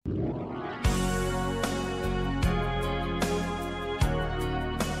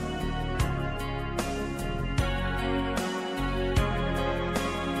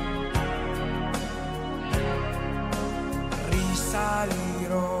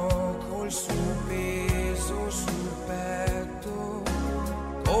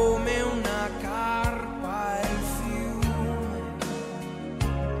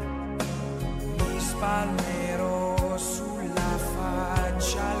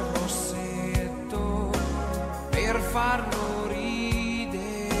farlo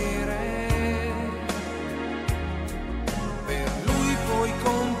ridere. Per lui poi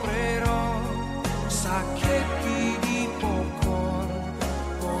comprerò sacchetti di popcorn,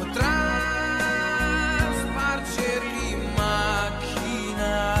 potrà spargerli in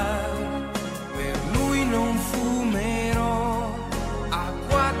macchina. Per lui non fumerò, a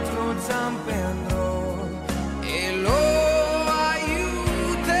quattro zampe andrò e lo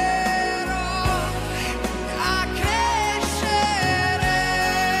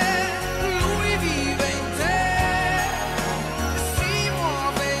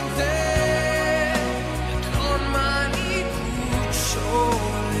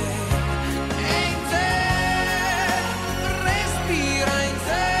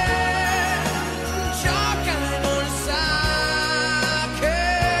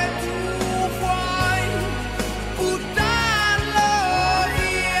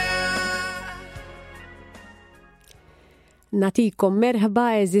Natikom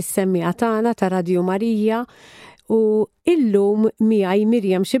merħba eżis semmija tagħna ta' Radju Marija u illum miegħi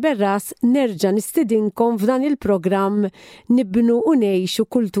Mirjam Xiberras nerġa' nistidinkom f'dan il-programm Nibnu u ngħixu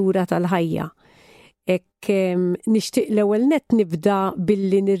kultura tal-ħajja. Hekk nixtieq l-ewwel nett nibda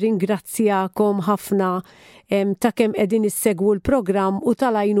billi nirringrazzjakom ħafna ta' kemm qegħdin issegwu l-programm u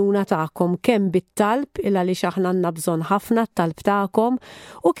tal-għajnuna tagħkom kemm bit-talb għaliex aħna għandna bżonn ħafna t-talb tagħkom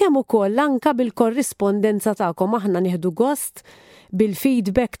u kemm ukoll anke bil-korrispondenza tagħkom aħna nieħdu gost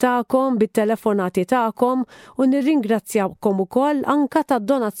bil-feedback tagħkom, bit-telefonati tagħkom u nirringrazzjakom ukoll anke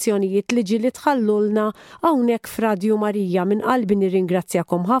tad-donazzjonijiet li ġieli tħallulna hawnhekk f'Radju Marija. Minn qalbi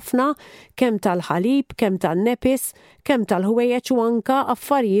nirringrazzjakom ħafna kemm tal-ħalib, kemm tan-nepis, kemm tal-ħwejjeġ u anke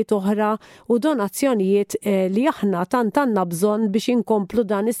affarijiet oħra u donazzjonijiet li aħna tant għandna bżonn biex inkomplu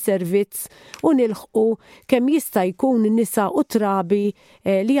dan is-servizz u nilħqu kemm jista' jkun nisa u trabi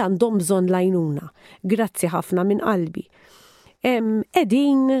li għandhom bżonn l-għajnuna. Grazzi ħafna minn qalbi.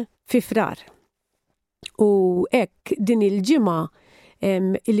 Qegħdin fi frar u hekk din il-ġimgħa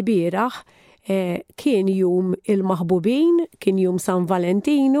il-bieraħ kien jum il-maħbubin, kien jum San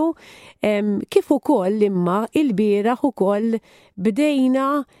Valentinu, kif ukoll imma il-bieraħ ukoll bdejna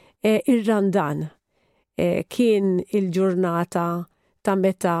ir-Randan. Kien il-ġurnata ta'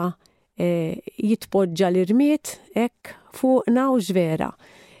 meta jitpoġġa l-irmiet hekk fuqna u ġvera.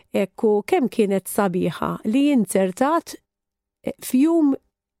 Hekk u kemm kienet sabiħa li insertat f'jum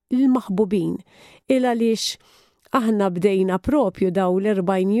il-maħbubin għaliex aħna bdejna propju daw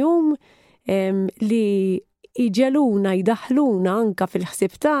l-40 jum li iġeluna jdaħluna anka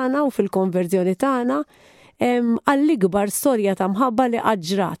fil-ħsib tagħna u fil-konverżjoni tagħna għall-ikbar storja ta' mħabba li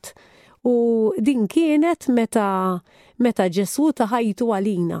qaġrat u din kienet meta Ġesu taħajtu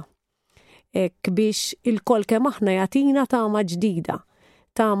għalina biex il-kol kemm aħna jagħtina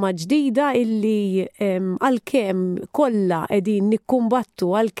tama ġdida illi għalkemm kollha qegħdin nikkumbattu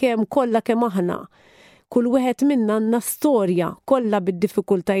għalkemm kollha kemm aħna kull wieħed minna għandna storja kollha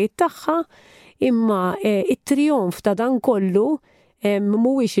bid-diffikultajiet tagħha imma it-trionf ta' dan kollu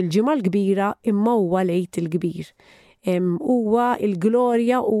mhuwiex il-ġimgħa l-kbira imma huwa lejt il-kbir. Huwa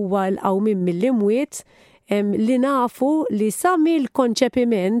il-glorja huwa l-qawmien mill-imwiet li nafu li sa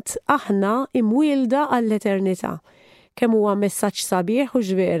mill-konċepiment aħna imwielda għall-eternità. Kemm huwa messaġġ sabiħ u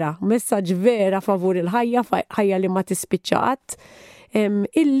ġvera, messaġġ vera favur il-ħajja, ħajja li ma tispiċċat,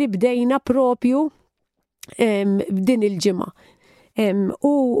 illi bdejna propju b'din il-ġimgħa.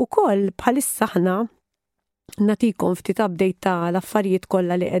 U wkoll bħalissa aħna natikom ftit update ta' l-affarijiet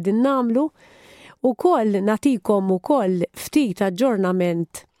kollha li qegħdin nagħmlu, ukoll natikom ukoll ftit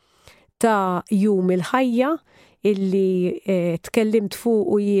aġġornament ta' jum il-ħajja illi tkellimt fuq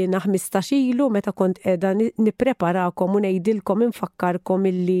u jiena 15 ilu meta kont qiegħda nippreparakom u ngħidilkom infakkarkom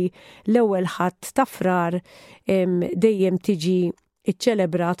illi l-ewwel ħadd ta' frar dejjem tiġi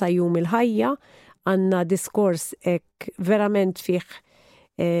iċċelebrata jum il-ħajja, għandna diskors hekk verament fih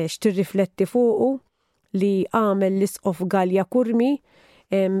x'tirrifletti fuqu li għamel l-isqof Galja Kurmi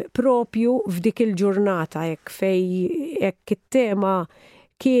propju f'dik il-ġurnata hekk fej hekk it-tema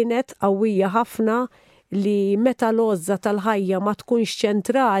kienet qawwija ħafna li meta l-għoża tal-ħajja ma tkunx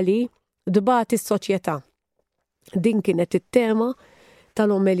ċentrali dbagħat is-soċjetà. Din kienet it-tema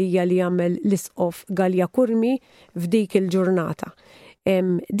tal-omelija li għamel l-isqof Galja Kurmi f'dik il-ġurnata.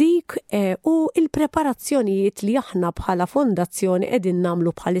 Dik u il-preparazzjonijiet li aħna bħala fondazzjoni qegħdin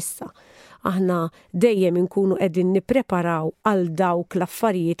nagħmlu bħalissa. Aħna dejjem inkunu qegħdin nippreparaw għal dawk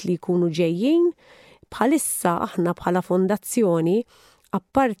l-affarijiet li jkunu ġejjin. Bħalissa aħna bħala fondazzjoni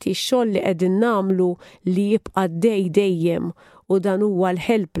apparti x-xogħol li qegħdin nagħmlu li jibqa' dejjem u dan huwa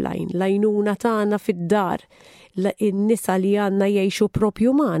l-helpline, l-għajnuna tagħna fid-dar, in-nisa li għandna jgħixu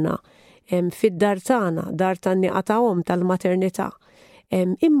propju magħna, fid-dar tagħna, dar tan-nieqa tagħhom tal-maternità.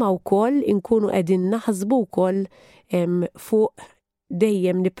 Imma wkoll inkunu qegħdin naħsbu wkoll fuq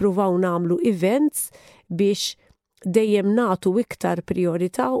dejjem nippruvaw nagħmlu events biex dejjem nagħtu iktar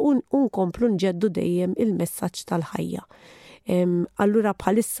priorità u nkomplu nġeddu dejjem il-messaġġ tal-ħajja. Allura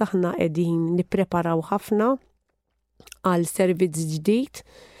bħalissa aħna qegħdin nippreparaw ħafna għal servizz ġdid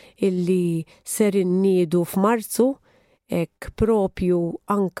illi ser inniedu f'Marzu, hekk propju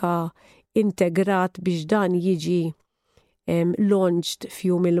anka integrat biex dan jiġi launched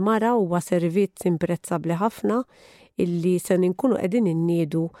f'jum il-mara, huwa servizz imprezzabbli ħafna illi se nkunu qegħdin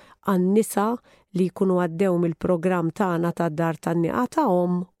inniedu għan-nisa li jkunu għaddew mill-programm tagħna tad-dar tan-nieqa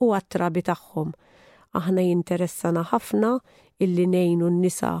tagħhom u għat-trabi tagħhom. Aħna jinteressana ħafna illi ngħinu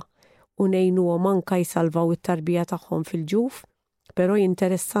n-nisa u ngħinuhom anke jsalvaw it-tarbija tagħhom fil-ġuf, però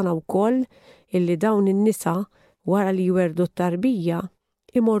jinteressana wkoll illi dawn in-nisa wara li jwerdu t-tarbija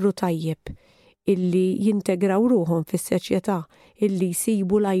imorru tajjeb, illi jintegraw ruhom fis-soċjetà, illi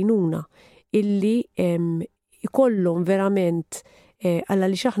jsibu l-għajnuna, illi ikollhom verament alla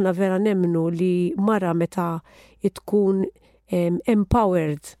li aħna vera nemmnu li mara meta tkun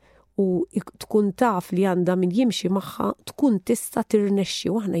empowered u tkun taf li għandha min jimxi magħha tkun tista' tirnexxi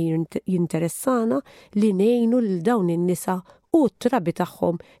u aħna jinteressana li ngħinu lil dawn in-nisa u t-trabi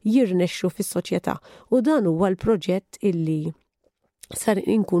tagħhom jirnexxu fis-soċjetà. U dan huwa l-proġett illi sar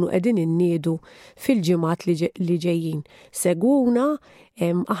inkunu qegħdin inniedu fil-ġimgħat li ġejjin. Segwuna,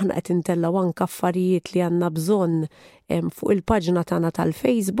 aħna qed intellaw anke affarijiet li għandna bżonn fuq il-paġna tagħna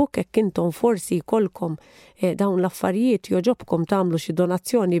tal-Facebook, hekk intom forsi jkollkom dawn l-affarijiet joġobkom tagħmlu xi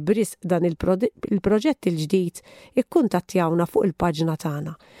donazzjoni b'risq dan il-proġett il-ġdid, ikkuntattjawna fuq il-paġna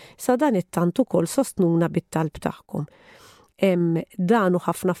tagħna. Sa dan it-tant ukoll sostnuna bit-talb tagħkom. Dan u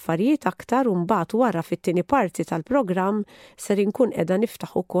ħafna affarijiet aktar u mbagħad wara fit-tieni parti tal-programm ser inkun qiegħda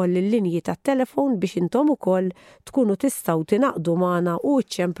niftaħ ukoll il-linji tat-telefon biex intom ukoll tkunu tistgħu tingħaqdu magħna u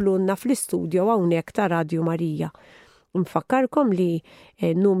ċċemplulna fl-istudju hawnhekk ta' Radju Marija. Nfakkarkom li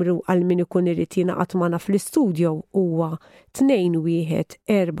numru għal min ikun irid jingħaqad magħna fl-istudju huwa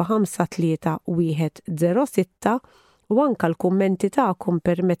 21453 u anke l-kummenti tagħkom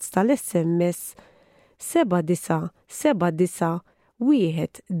permezz tal-SMS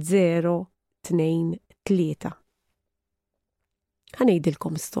 79791023.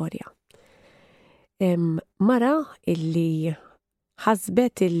 Ħanejdilkom storja. Mara illi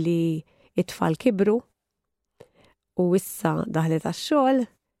ħasbet illi it-tfal kibru u issa daħlet għax-xogħol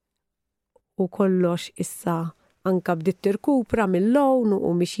u kollox issa anka bdiet tirkupra mill-lawn u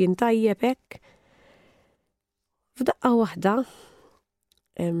mixjin tajjeb hekk. F'daqqa waħda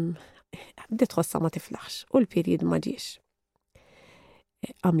bdiet tħossha ma tiflaħx u l-perjed ma ġiex.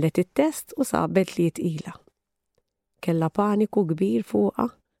 Għamlet it-test u sabet li tqila. Kella paniku kbir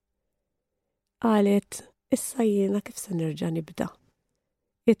fuqha. Qalet, issa jiena kif se nerġa' nibda.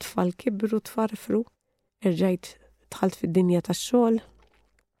 It-tfal kibru tfarfru, irġajt dħalt fid-dinja tax-xogħol.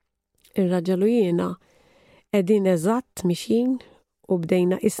 Ir-raġel u jiena qegħdin eżatt mixjin u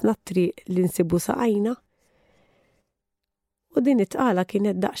bdejna qisna t-triq li nsibu saqajna. U din it-tqala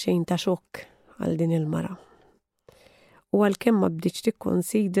kienet daqsxejn ta' xokk għal din il-mara. U għalkemm ma bdietx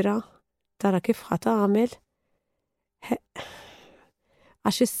tikkonsidra tara kif ħa tagħmel,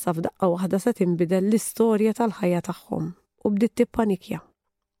 għax issa f'daqqa waħda se tinbidel l-istorja tal-ħajja tagħhom u bdiet tippanikja.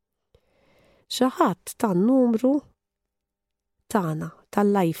 Xi ħadd tan-numru tagħna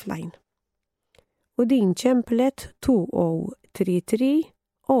tal-lifeline. U din ċemplet 2033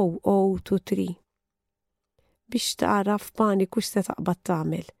 0023. Biex tara f'paniku x'se taqbad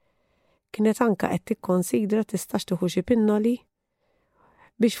tagħmel. Kienet anke qed tikkonsidra tistax tieħu xi pinnoli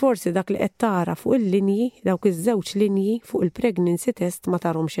biex forsi dak li qed tara fuq il-linji, dawk iż-żewġ linji fuq il-pregnancy test ma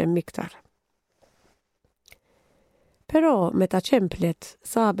tarhomx hemm iktar. Però meta ċemplet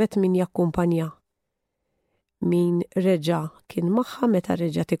sabet min jakkumpanja. Min reġa' kien magħha meta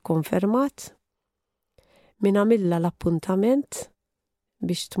reġa' tikkonfermat, min għamilha l-appuntament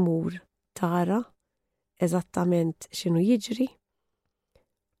biex tmur tara eżattament x'inhu jiġri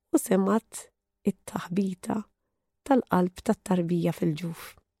u semat it-taħbita tal-qalb tat-tarbija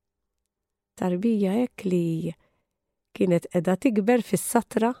fil-ġuf. Tarbija hekk li kienet qiegħda tikber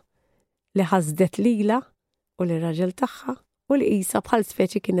fis-satra li ħasdet lilha u lir-raġel tagħha u li qisha bħal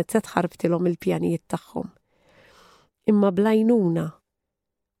speċi kienet se tħarbtilhom il-pjanijiet tagħhom. Imma blajnuna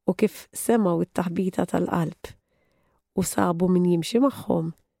u kif semgħu it-taħbita tal-qalb u sabu min jimxi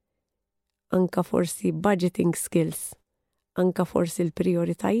magħhom, anka forsi budgeting skills, anka forsi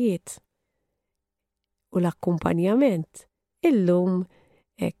l-prioritajiet u l-akkumpanjament, illum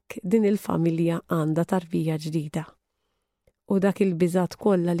hekk din il-familja għandha tarbija ġdida. U dak il-biżat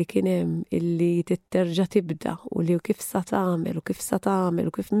kollha li kien hemm illi titterġa' tibda u li kif sa tagħmel u kif sa tagħmel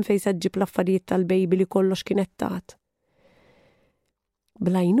u kif minn fejn se ġġib l-affarijiet tal-bejbi li kollox kien qed tat.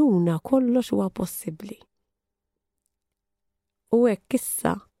 Bl-għajnuna kollox huwa possibbli. U hekk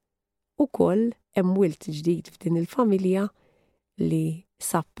issa ukoll hemm wilt ġdid f'din il-familja li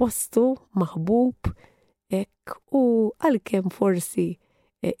sab postu maħbub hekk u għalkemm forsi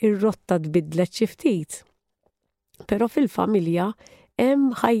ir-rotta tbidlet xi ftit. Però fil-familja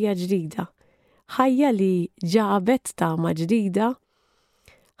hemm ħajja ġdida. Ħajja li ġabet tama ġdida,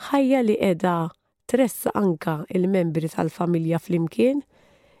 ħajja li qiegħda tressa anka il-membri tal-familja flimkien,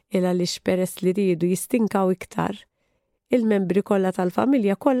 il għaliex peress li riedu jistinkaw iktar. Il-membri kollha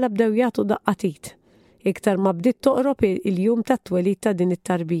tal-familja kollha bdew jagħtu daqqatit. Iktar ma bdiet toqrob il-jum tat-twelid ta' din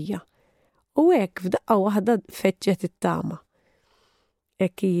it-tarbija. U hekk f'daqqa waħda feċċet it-tama.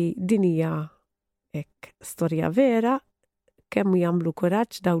 Hekk din hija hekk storja vera kemm jagħmlu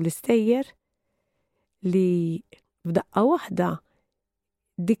kuraġġ daw l-istejjer li f'daqqa waħda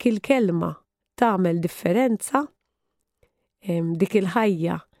dik il-kelma tagħmel differenza, dik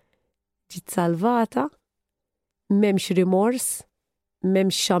il-ħajja ġiet salvata, m'hemmx rimors,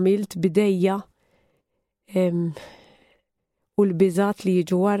 m'hemmx xamilt bidejja u l-biżat li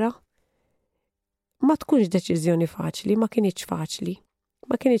jiġu wara. Ma tkunx deċiżjoni faċli, ma kienx faċli.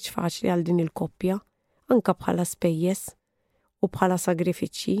 Ma kienx faċli għal din il-koppja, anka bħala spejjeż u bħala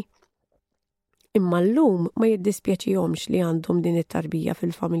sagrifiċċji. Imma llum ma jiddispjaċihomx li għandhom din it-tarbija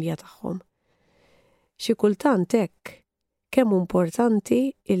fil-familja tagħhom. Xi kultant hekk kemm importanti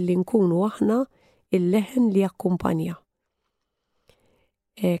illi nkunu aħna il-leħen li jakkumpanja.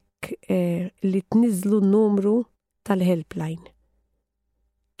 Hekk li tniżlu n-numru tal-helpline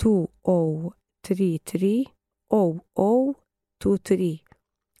 2033 0023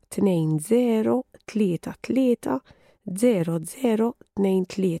 2033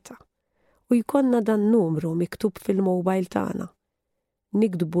 0023 u jkollna dan numru miktub fil-mobile tagħna.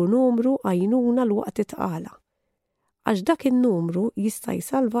 Nikdbu numru għajnuna l-waqt itqala. Għax dak in-numru jista'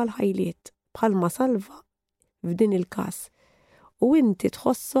 jsalva l-ħajliet bħalma salva f'din il-każ. U inti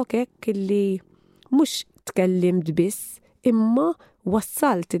tħossok hekk illi mhux tkellimt biss imma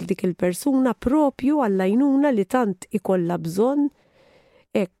wassalt il dik il-persuna propju għall-għajnuna li tant ikollha bżonn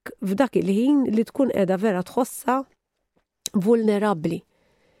hekk f'dak il-ħin li tkun qiegħda vera tħossha vulnerabbli.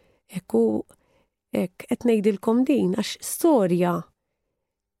 Hekk qed ngħidilkom din għax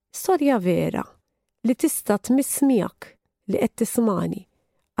storja vera li tista' tmiss miegħek li qed tismani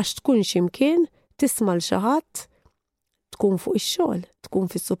għax tkun x'imkien tisma' l xi ħadd tkun fuq ix-xogħol,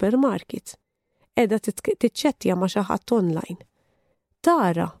 tkun fis-supermarket, qiegħda tiċċettja ma' xi ħadd online.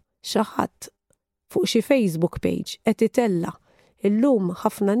 Tara xi ħadd fuq xi Facebook page qed itella illum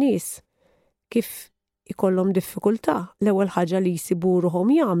ħafna nies kif ikollhom diffikultà l-ewwel ħaġa li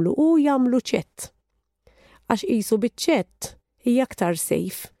jsiburuhom jagħmlu ċett. Għax qisu biċ-ċett hija aktar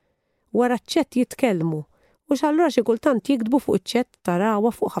safe. Wara ċ-ċett jitkellmu u x'allura xi kultant jiktbu fuq iċ-ċett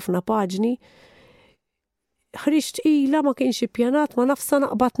tarawha fuq ħafna paġni. Ħriġt ilha ma kienx ippjanat ma nafsa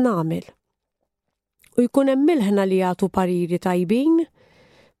naqbad nagħmel. U jkun hemm milħna li jagħtu pariri tajbin,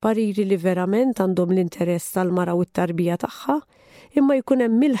 pariri li verament għandhom l-interess tal-mara u t-tarbija tagħha, imma jkun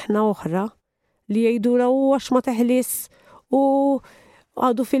hemm milħna oħra li jgħidula għax ma teħlis u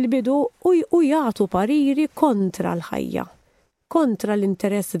għadu fil-bidu u jagħtu pariri kontra l-ħajja, kontra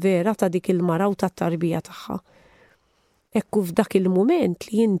l-interess vera ta' dik il-mara u tat-tarbija tagħha. Ekku f'dak il-mument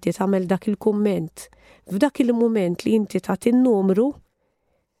li inti tagħmel dak il-kumment, f'dak il-mument li inti tagħti n-numru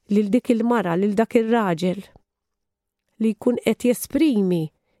lil dik il-mara, lil dak ir-raġel li jkun qed jesprimi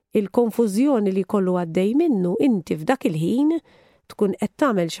il-konfużjoni li kollu għaddej minnu, inti f'dak il-ħin tkun qed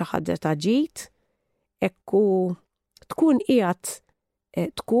tagħmel xi ħaġa ta' ġid, ekku tkun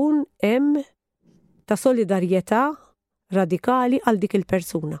qiegħed tkun hemm ta' solidarjetà radikali għal dik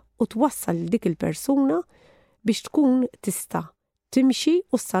il-persuna u twassal dik il-persuna biex tkun tista' timxi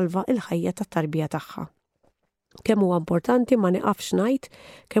u salva il-ħajja tat-tarbija tagħha. Kemm huwa importanti ma niqafx ngħid,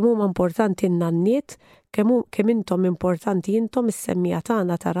 kemm huma importanti n-nanniet, kemm intom importanti intom is-semmija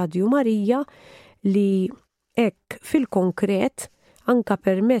tagħna ta' Radju Marija li hekk fil-konkret anka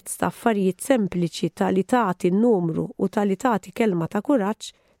permezz ta' affarijiet sempliċi ta' li tagħti n-numru u ta' li tagħti kelma ta'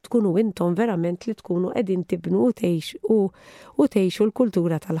 kuraġġ tkunu intom verament li tkunu qegħdin tibnu u tgħixu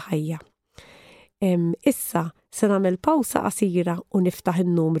l-kultura tal-ħajja. Issa se nagħmel pawsa qasira u niftaħ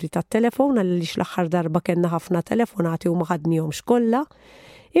in-numri tat-telefon għaliex l-aħħar darba kellna ħafna telefonati u ma ħadnihomx kollha.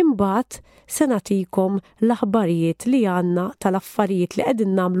 Imbagħad se nagħtikom l-aħbarijiet li għandna tal-affarijiet li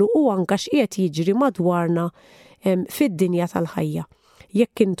qegħdin nagħmlu u anke x'qiegħed jiġri madwarna fid-dinja tal-ħajja.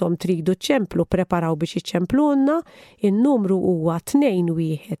 Jekk intom tridu ċemplu preparaw biex iċċemplunna, in-numru huwa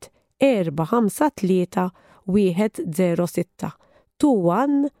 21 453 106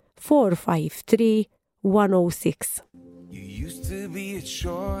 21 453 106. You used to be a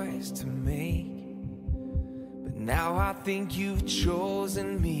choice to make, but now I think you've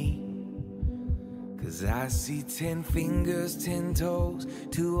chosen me. 'Cause I see 10 fingers, 10 toes,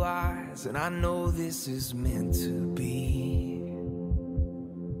 2 eyes, and I know this is meant to be.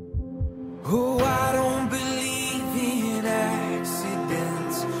 Oh, I don't believe in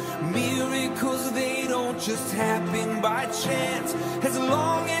accidents. Miracles, they don't just happen by chance. As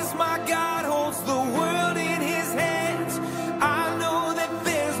long as my God holds the world in his hands, I know that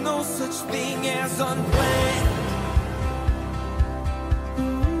there's no such thing as unplanned.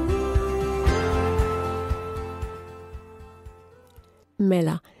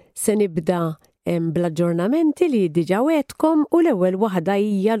 Mela, se nibda bl-aġġornamenti li diġà wetkom u l-ewwel waħda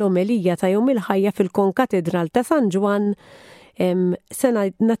hija l-omelija ta' jum il-ħajja fil-Konkatedral ta' San Ġwan. Se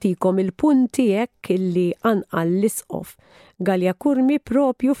nagħtikom il-punti hekk illi anqal l-isqof Galja Kurmi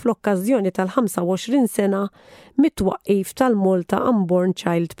propju fl-okkażjoni tal-25 sena mit-twaqqif tal-Malta Unborn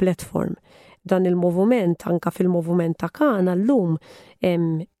Child Platform. Dan il-moviment, anka fil-moviment ta' Kana llum,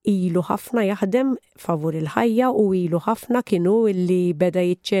 ilu ħafna jaħdem favur il-ħajja u ilu ħafna kienu illi beda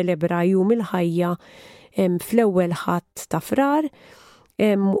jiċċelebra jum il-ħajja fl-ewwel ħadd ta' frar,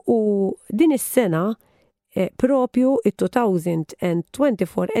 u din is-sena propju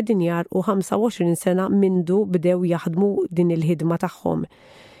il-2024 edinjar u 25 sena mindu bdew jaħdmu din il-ħidma tagħhom.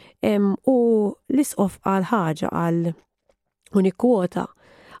 U l-isqof għal ħaġa għal unikwota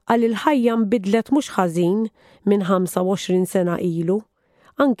għal il-ħajja nbidlet mhux ħażin minn 25 sena ilu,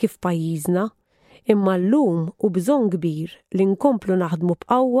 anki f'pajjiżna, imma llum u bżonn kbir li nkomplu naħdmu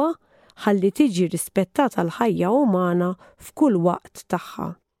b'qawwa ħalli tiġi rispettata l-ħajja umana f'kull waqt tagħha.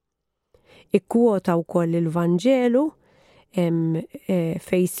 Ikkwota wkoll il-Vanġelu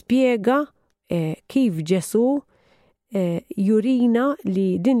fejn spjega kif Ġesu jurina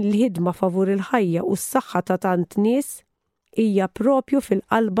li din il-ħidma favur il-ħajja u s-saħħa ta' tant nies hija propju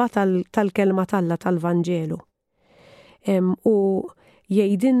fil-qalba tal-kelma Alla tal-Vanġelu. U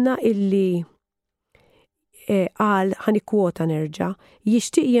jgħidilna illi qal ħanikwota nerġa'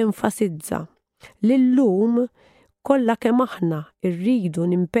 jixtieq jenfasizza li llum kollha kemm aħna rridu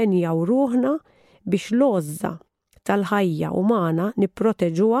nimpenjaw ruħna biex l-għoża tal-ħajja umana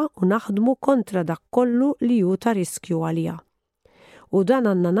nipproteġuha u naħdmu kontra dak kollu li hu ta' riskju għaliha. U dan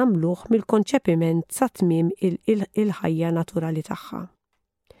għandna nagħmluh mill-konċepiment sa tmiem il-ħajja naturali tagħha.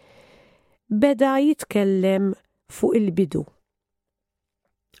 Beda jitkellem fuq il-bidu.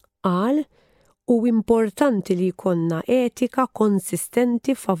 Qal u importanti li jkollna etika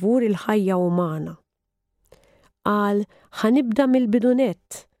konsistenti favur il-ħajja umana. Qal ħanibda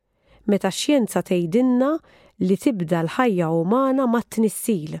mill-bidunet meta x-xjenza tgħidilna li tibda l-ħajja umana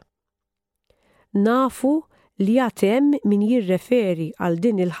mat-tnissil. Nafu li għatem min jirreferi għal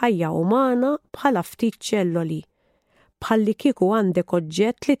din il-ħajja umana bħala ftit ċelloli, bħalli kieku għandek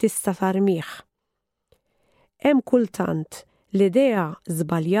oġġett li tista' tarmih. Hemm kultant l-idea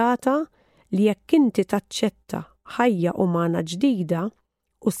żbaljata li jekk inti taċċetta ħajja umana ġdida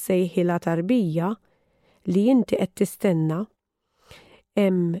u ssejħilha tarbija li inti qed tistenna,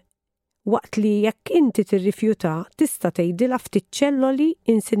 waqt li jekk inti tirrifjuta tista' tgħidilha ftit ċelloli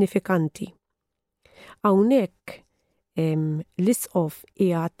insinifikanti. Hawnhekk l-isqof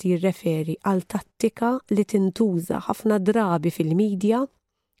qiegħed jirreferi għal tattika li tintuża ħafna drabi fil-medja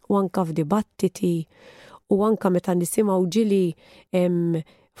u anke f'dibattiti u anke meta nisimgħu ġili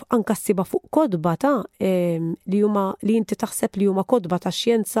anke ssiba fuq kodba li inti taħseb li huma kodba ta'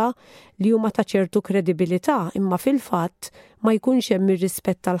 xjenza li huma ta' ċertu kredibilità, imma fil-fatt ma jkunx hemm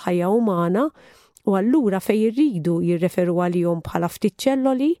ir-rispett tal-ħajja umana. U allura fej irridu jirreferu għalihom bħala ftit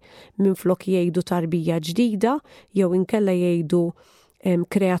ċelloli minflok jgħidu tarbija ġdida jew inkella jgħidu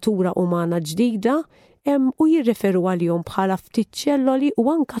kreatura umana ġdida u jirreferu għalihom bħala ftit ċelloli u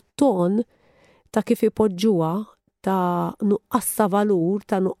anke t-ton ta' kif ipoġġuha ta' nuqqas ta' valur,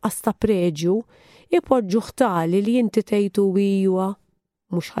 ta' nuqqas ta' preġju, ipoġġu ħtali li inti tgħidu wijwa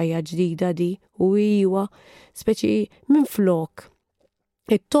mhux ħajja ġdida di u wijwa speċi minflok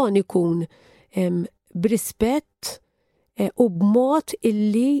it-ton ikun b'rispett u b'mod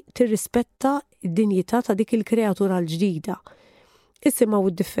illi tirrispetta d-dinjità ta' dik il-kreatura l-ġdida.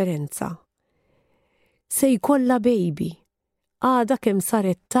 Isimgħu d-differenza. Se jkollha baby. Għada kemm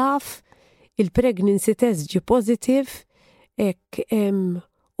saret taf il-pregnancy test ġi positive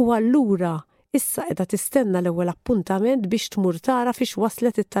u allura issa qiegħda tistenna l-ewwel appuntament biex tmur tara fiex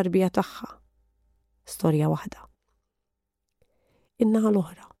waslet it-tarbija tagħha. Storja waħda. in-naħa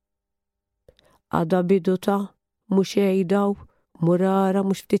l-oħra. Għada bidu ta' mhux għejdaw, murara,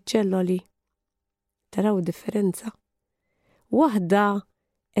 mhux ftit ċelloli. Taraw differenza. Waħda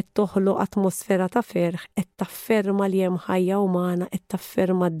qed toħloq atmosfera ta' ferħ, qed tafferma li hemm ħajja umana, qed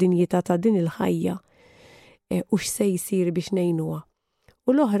tafferma d-dinjità ta' din il-ħajja u x'se jsir biex ngħinuha.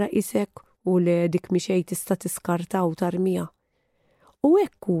 U l-oħra isek u li dik mixej tista' tiskarta u tarmija. U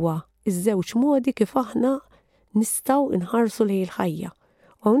hekk huwa iż-żewġ modi kif aħna nistgħu nħarsu lejn il-ħajja.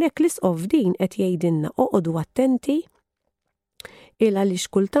 U hawnhekk l-isqof din qed jgħidilna oqgħodu attenti għaliex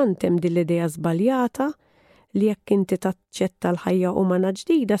kultant hemm din l-idea żbaljata li jekk inti taċċetta l-ħajja umana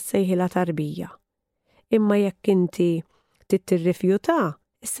ġdida ssejħilha tarbija. Imma jekk inti tirrifjuta,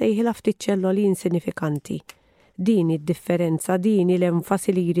 issejħilha ftit ċelloli insinifikanti. Din id-differenza, din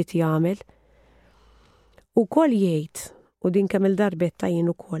l-enfasi li jrid jagħmel. Ukoll jgħid, u din kemm il-darbet tajjin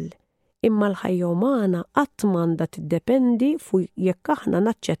ukoll, imma l-ħajja umana qatt m'għandha tiddependi fuq jekk aħna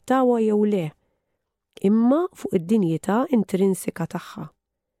naċċettawha jew le, imma fuq id-dinjità intrinsika tagħha.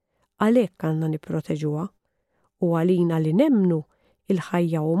 Għalhekk għandna nipproteġuha u għalina li nemmnu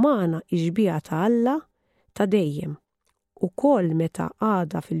il-ħajja umana iġbija ta' Alla ta' dejjem ukoll meta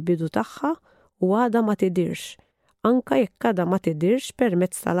għada fil-bidu tagħha u għada ma tidirx, anka jekk għada ma tidirx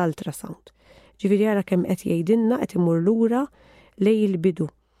permezz tal-ultrasound. Ġifieri ara kemm qed jgħidilna qed imur lura lejn il-bidu.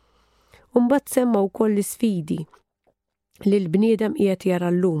 U mbagħad semma wkoll l-isfidi li l-bniedem qiegħed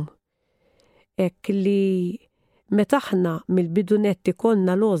jara llum. Hekk li meta aħna mill-bidu netti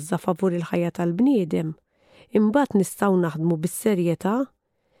konna l-għoża favur il-ħajja tal-bniedem, imbagħad nistgħu naħdmu bis-serjetà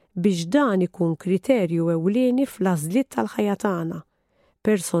biex dan ikun kriterju ewlieni fl-għażliet tal-ħajja tagħna,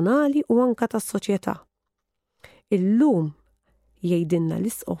 personali u anke tas-soċjetà. Illum jgħidilna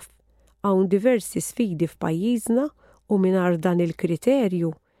l-isqof hawn diversi sfidi f'pajjiżna u mingħajr dan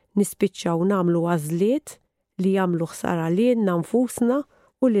il-kriterju nispiċċaw nagħmlu għażliet li jagħmlu ħsara lilna nfusna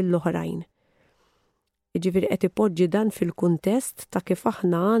u lill-oħrajn. Jiġifieri qed ipoġġi dan fil-kuntest ta' kif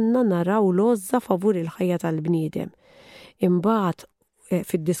aħna għandna naraw l-għoża favur il-ħajja tal-bniedem. Imbagħad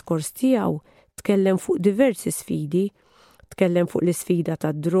fid-diskors tiegħu tkellem fuq diversi sfidi, tkellem fuq l-isfida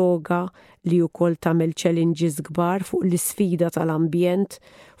tad-droga li wkoll tagħmel challenges kbar, fuq l-isfida tal-ambjent,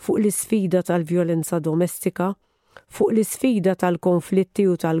 fuq l-isfida tal-vjolenza domestika, fuq l-isfida tal-konflitti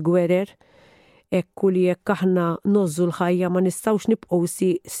u tal-gwerer. Ekku li jekk aħna nożżu l-ħajja ma nistgħux nibqgħu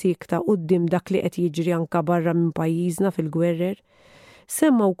sikta quddiem dak li qed jiġri anke barra minn pajjiżna fil-gwerer.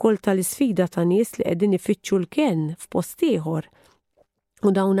 Semma wkoll tal-isfida ta' nies li qegħdin ifittxu l-ken f'post ieħor.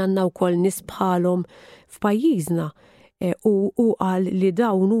 U dawn għandna wkoll nies bħalhom f'pajjiżna u qal li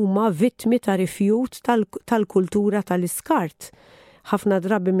dawn huma vittmi ta' rifjut tal-kultura tal-iskart. Ħafna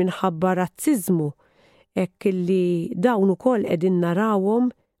drabi minħabba razziżmu hekk li dawn ukoll qegħdin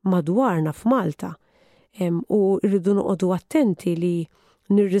narawhom madwarna f'Malta u rridu noqogħdu attenti li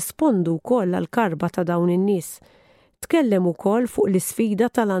nirrispondu wkoll għall karba ta' dawn in-nies. Tkellem ukoll fuq l-isfida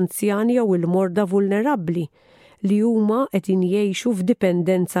tal-anzjani jew il-morda vulnerabbli li huma qed jgħixu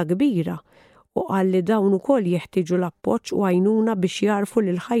f'dipendenza kbira u qal li dawn ukoll jeħtieġu l-appoġġ u għajnuna biex jarfu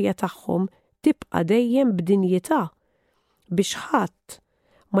li l-ħajja tagħhom tibqa' dejjem b'dinjità biex ħadd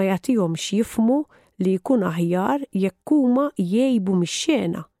ma jagħtihomx jifhmu li jkun aħjar jekk huma jgħibu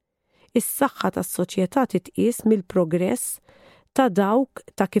mix-xena. Is-saħħa tas-soċjetà titqies mill-progress ta' dawk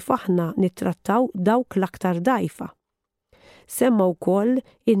ta' kif aħna nittrattaw dawk l-aktar dgħajfa. Semma wkoll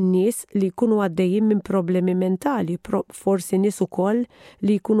in-nies li jkunu għaddejjin minn problemi mentali, forsi nies ukoll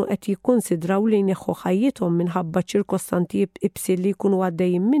li jkunu qed jikkonsidraw li jneħħu ħajjithom minħabba ċirkostanti ibsi li jkunu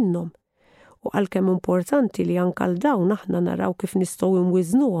għaddejjin minnhom. U għalkemm importanti li anke għal dawn aħna naraw kif nistgħu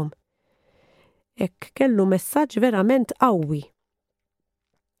nwiżnuhom. Hekk kellu messaġġ verament qawwi.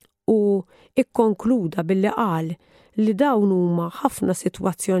 U ikkonkluda billi qal li dawn huma ħafna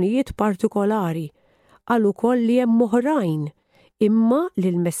sitwazzjonijiet partikolari għal ukoll li hemm oħrajn, imma li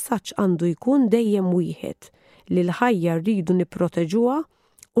l-messaġġ għandu jkun dejjem wieħed li l-ħajja rridu nipproteġuha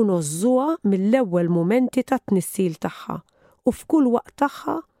u nożżuha mill-ewwel mumenti ta' tnissil tagħha u f'kull waqt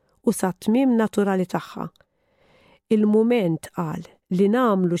tagħha u sa tmiem naturali tagħha. Il-mument qal li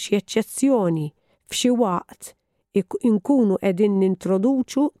nagħmlu xi eċċezzjoni f'xi waqt inkunu qegħdin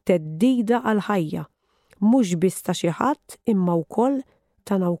nintroduċu teddida għal ħajja, mhux biss ta' xi ħadd imma wkoll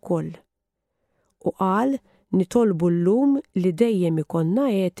tagħna wkoll. U qal nitolbu llum li dejjem ikollna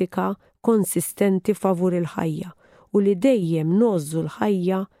etika konsistenti favur il-ħajja u li dejjem nożżu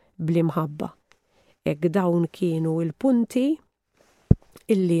l-ħajja bl-imħabba. Hekk dawn kienu il-punti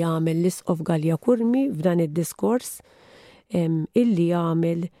illi għamel l-Isqof Galja Kurmi f'dan id-diskors illi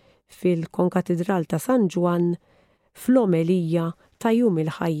għamel fil-Konkatedral ta' San Ġwan fl-omelija ta' jum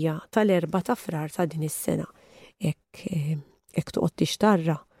il-ħajja tal-4 ta' Frar ta' din is-sena. Hekk jekk toqgħod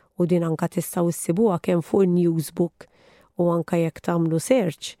tixtarra u din anka tistgħu issibuha kemm fuq in-newsbook u anka jekk tagħmlu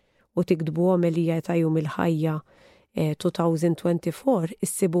search u tiktbu omelija ta' jum il-ħajja 2024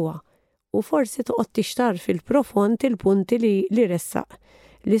 issibuha. U forsi toqgħod tixtar fil-profond il-punti li ressaq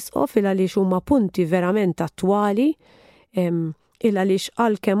l-isqof għaliex huma punti verament attwali għaliex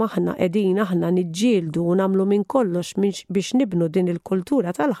għalkemm aħna qegħdin aħna niġġieldu u nagħmlu minn kollox biex nibnu din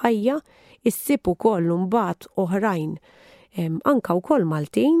il-kultura tal-ħajja, issib ukoll mbagħad oħrajn anka wkoll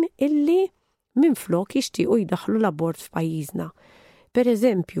Maltin illi minflok jixtiequ jdaħħlu l-abort f'pajjiżna.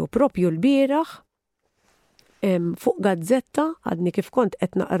 Pereżempju, propju l-bieraħ fuq gazzetta għadni kif kont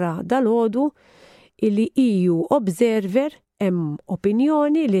qed naqra dalgħodu illi EU Observer hemm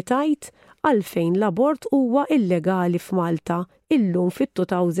opinjoni li tajt għalfejn l-abort huwa illegali f'Malta illum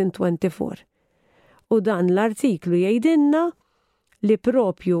fit-2024. U dan l-artiklu jgħidilna li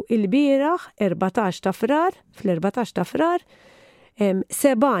propju il-bieraħ 14 ta' frar, fl-14 ta' frar,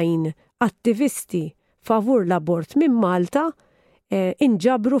 70 attivisti favur l-abort minn Malta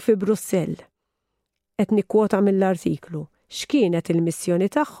inġabru fi Brussell. Qed nikkwota mill-artiklu. X'kienet il-missjoni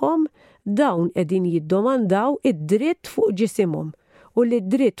tagħhom? Dawn qegħdin jiddomandaw id-dritt fuq ġisimhom u li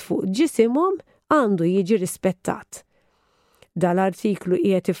d-dritt fuq ġisimhom għandu jiġi rispettat. Dal-artiklu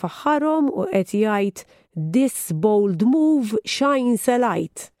qiegħed ifaħħarhom u qed jgħid "This bold move shines a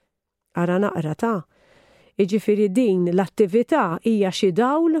light". Ara naqra ta'. Jiġifieri din l-attività hija xi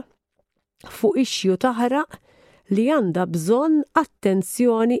dawl fuq ixju taħraq li għandha bżonn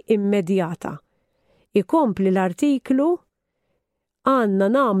attenzjoni immedjata. Ikompli l-artiklu għandna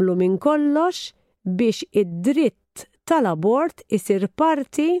nagħmlu minn kollox biex id-dritt tal-abort isir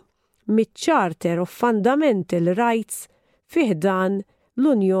parti miċ-Charter of Fundamental Rights fih dan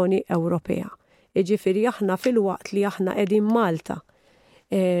l-Unjoni Ewropea. Jiġifieri aħna fil-waqt li aħna qegħdin Malta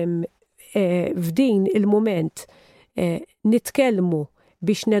f'din il-mument nitkellmu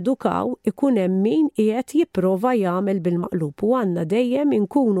biex nedukaw ikun hemm min qiegħed jipprova jagħmel bil-maqlub u għandna dejjem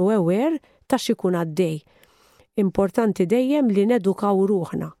inkunu aware ta' x'ikun għaddej. Importanti dejjem li nedukaw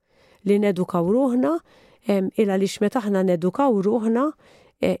ruħna. Li nedukaw ruħna għaliex meta aħna nedukaw ruħna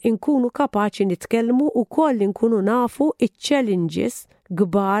inkunu kapaċi nitkellmu u koll inkunu nafu iċ-challenges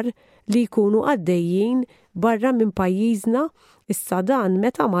kbar li jkunu għaddejjin barra minn pajjiżna. Issa dan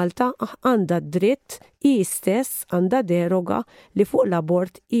meta Malta għandha dritt stess għandha deroga li fuq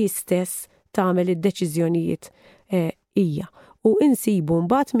l-abort stess tagħmel id-deċiżjonijiet hija. U insibu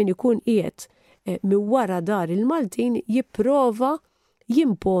mbagħad min ikun qiegħed minn wara dar il-Maltin jipprova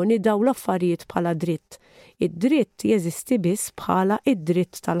jimponi daw l-affarijiet bħala dritt. Id-dritt jeżisti biss bħala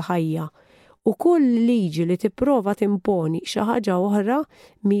id-dritt tal-ħajja. U kull liġi li tipprova timponi xi ħaġa oħra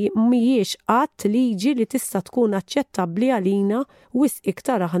mhijiex qatt liġi li tista' tkun aċċettabbli għalina wisq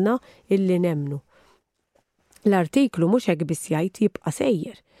iktar aħna illi nemmnu. L-artiklu mhux hekk biss jgħid jibqa'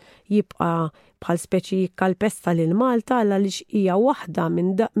 sejjer. Jibqa' bħal speċi kalpesta lil Malta għaliex hija waħda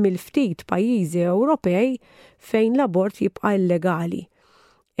mill-ftit pajjiżi Ewropej fejn l-abort jibqa' illegali.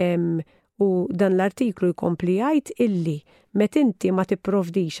 U dan l-artiklu jkompli jgħid illi meta inti ma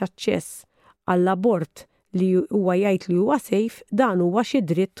tipprovdix aċċess għall-abort li huwa jgħid li huwa safe, dan huwa xi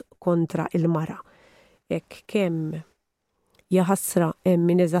dritt kontra il-mara. Hekk kemm jaħasra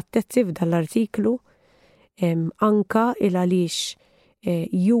min eżattezzi f'dan l-artiklu anka għaliex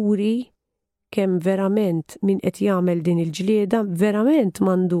juri kemm verament min qed jagħmel din il-ġlieda verament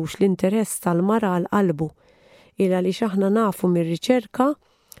m'għandux l-interess tal-mara għal qalbu. Għaliex aħna nafu mir-riċerka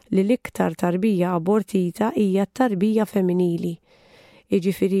li l-iktar tarbija abortita hija t-tarbija femminili.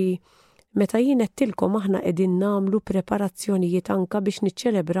 Jiġifieri meta jien qedtilkom aħna qegħdin nagħmlu preparazzjonijiet anka biex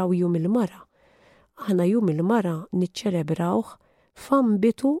niċċelebraw jum il-mara. Aħna jum il-mara niċċelebrawh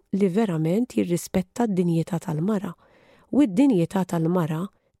f'ambitu li verament jirrispetta d-dinjità tal-mara. U d-dinjità tal-mara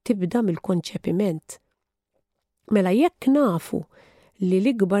tibda mill-konċepiment. Mela jekk nafu li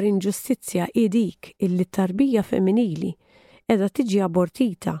l-ikbar inġustizzja hi dik illi t-tarbija femminili qiegħda tiġi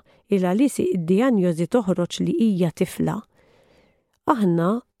abortita għaliex id-dijanjosi toħroġ li hija tifla, aħna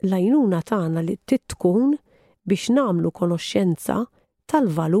l-għajnuna tagħna li tkun biex nagħmlu konoxxenza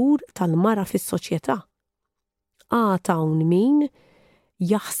tal-valur tal-mara fis-soċjetà. Hawn min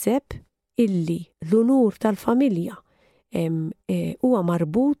jaħseb illi l-unur tal-familja huwa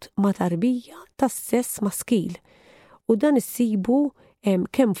marbut ma' tarbija tas-sess maskil. U dan issibu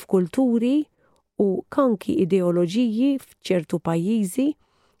kemm f'kulturi u kanki ideoloġiji f'ċertu pajjiżi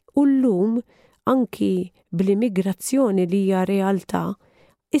u llum anki bl-immigrazzjoni li hija realtà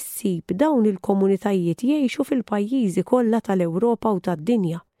issib dawn il-komunitajiet jgħixu fil-pajjiżi kollha tal-Ewropa u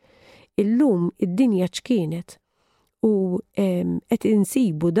tad-dinja. Illum id-dinja x'kienet u qed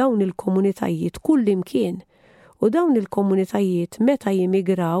insibu dawn il-komunitajiet kull imkien U dawn il-komunitajiet meta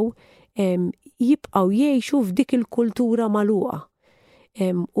jimigraw jibqgħu jgħixu f'dik il-kultura magħluqa.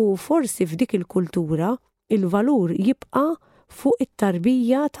 U forsi f'dik il-kultura il-valur jibqa' fuq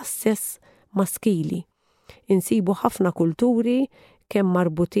it-tarbija tas-sess maskili. Insibu ħafna kulturi kemm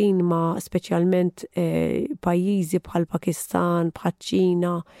marbutin ma' speċjalment pajjiżi bħal Pakistan, bħal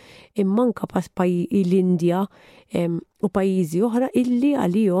Ċina, imma anke l-Indja u pajjiżi oħra illi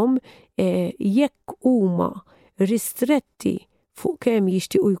għalihom jekk huma ristretti fuq kemm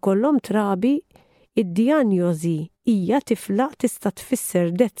jixtiequ jkollhom trabi, id-dijanjosi hija tifla tista'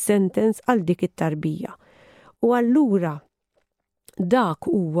 tfisser death sentence għal dik it-tarbija. U allura dak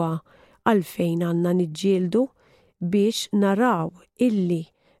huwa għalfejn għandna niġġieldu biex naraw illi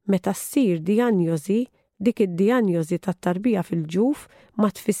meta ssir dijanjosi, dik id-dijanjosi tat-tarbija fil-ġuf ma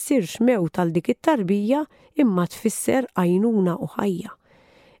tfissirx mewt għal dik it-tarbija imma tfisser għajnuna u ħajja.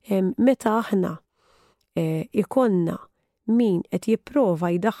 Meta aħna ikonna min qed jipprova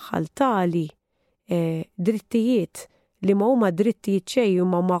jdaħħal tali drittijiet li ma huma drittijiet xejn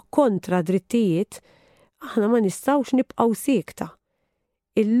huma ma kontra drittijiet, aħna ma nistgħux nibqgħu siekta.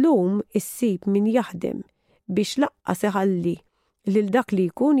 Illum issib min jaħdem biex laqqas iħalli lil dak li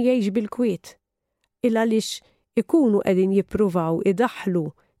jkun jgħix bil-kwiet. Għaliex ikunu qegħdin jippruvaw idaħħlu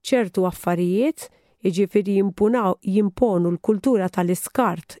ċertu affarijiet, jiġifieri jimponu l-kultura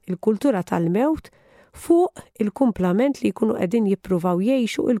tal-iskart, il-kultura tal-mewt, fuq il-kumplament li jkunu qegħdin jippruvaw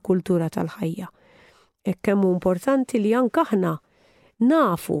jgħixu il-kultura tal-ħajja. Kemm hu importanti li anke aħna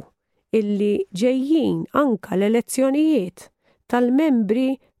nafu illi ġejjin anke l-elezzjonijiet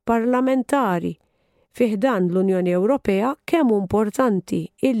tal-membri parlamentari fiħdan l-Unjoni Ewropea, kemm importanti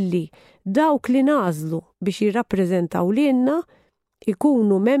illi dawk li nażlu biex jirrappreżentaw lilna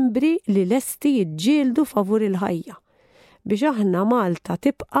ikunu membri li lesti jiġġieldu favur il-ħajja. Biex aħna Malta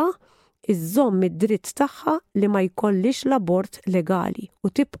tibqa' iżżomm id-dritt tagħha li ma jkollix l-abort legali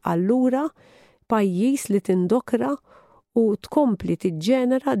u tibqa' allura pajjiż li tindokra u tkompli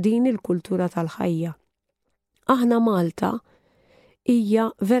tiġġenera din il-kultura tal-ħajja. Aħna Malta hija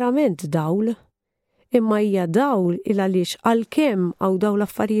verament dawl, imma hija dawl għaliex għalkemm hawn dawn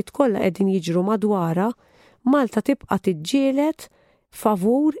l-affarijiet kollha qegħdin jiġru madwarha, Malta tibqa' tiġġieled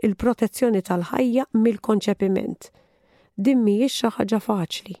favur il-protezzjoni tal-ħajja mill-konċepiment. Din mhijiex xi ħaġa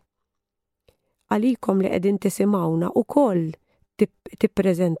faċli. Għalikom li qegħdin tisimgħuna wkoll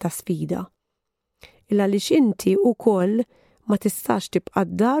tippreżenta sfida. Għaliex inti wkoll ma tistax tibqa'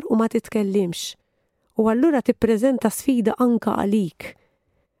 d-dar u ma titkellimx. U allura tippreżenta sfida anke għalik.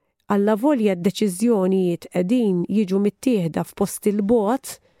 Alla volja d-deċiżjonijiet qegħdin jiġu mittieħda f'post il-bogħod,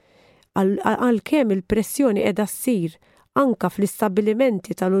 għalkemm il-pressjoni qiegħda ssir anke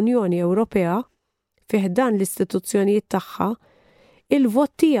fl-istabbilimenti tal-Unjoni Ewropea fiħdan l-istituzzjonijiet tagħha,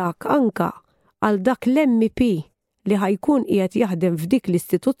 il-vot tiegħek anke għal dak l-MP li ħajkun qiegħed jaħdem f'dik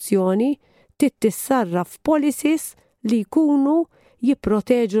l-istituzzjoni tissarraf policies li jkunu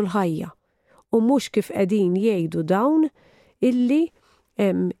jipproteġu l-ħajja. U mhux kif qegħdin jgħidu dawn illi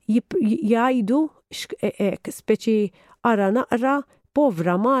jgħidu speċi ara naqra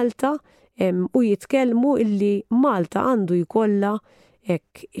povra Malta u jitkellmu illi Malta għandu jkollha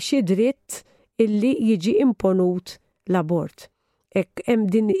xi dritt illi jiġi imponut l-abort. Hemm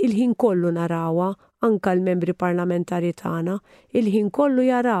din il-ħin kollu narawha anke l-membri parlamentari tagħna, il-ħin kollu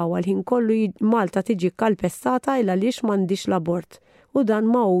jarawha, il-ħin kollu Malta tiġi kalpestata għaliex m'għandix l-abort u dan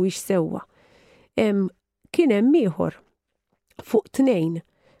ma huwiex sewwa. Kien hemm ieħor fuq 2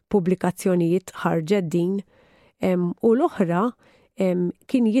 pubblikazzjonijiet ħarġet din u l-oħra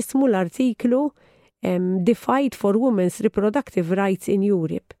kien jismu l-artiklu The Fight for Women's Reproductive Rights in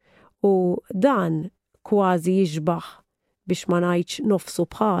Europe u dan kważi jiġbaħ biex ma ngħidx nofsu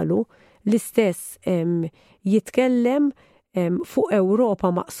bħalu l-istess jitkellem fuq Ewropa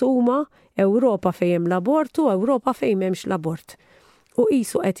maqsuma, Ewropa fejn hemm l-abort u Ewropa fejn m'hemmx l-abort. U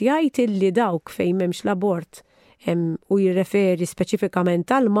qisu qed jgħid illi dawk fejn m'hemmx l-abort u jirreferi speċifikament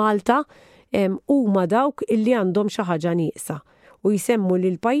għal Malta huma dawk illi għandhom xi ħaġa nieqsa u jsemmu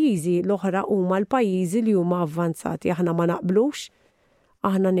li l-pajjiżi l-oħra huma l-pajjiżi li huma avvanzati. Aħna ma naqblux,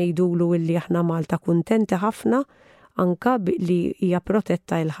 aħna ngħidulu illi aħna Malta kuntenti ħafna anka li hija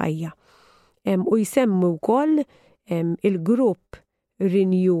protetta l-ħajja. U jsemmu wkoll il-grupp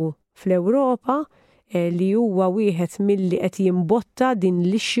Renew fl-Ewropa li huwa wieħed milli qed jimbotta din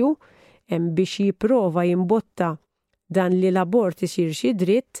l-issue biex jipprova jimbotta dan li l-abort isir xi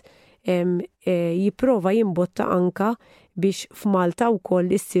dritt, jipprova jimbotta anka biex f'Malta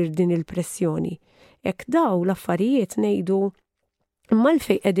wkoll issir din il-pressjoni. Hekk daw l-affarijiet ngħidu Imma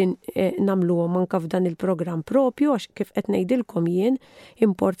l-fej qegħdin nagħmluhom anke f'dan il-programm propju għax kif qed ngħidilkom jien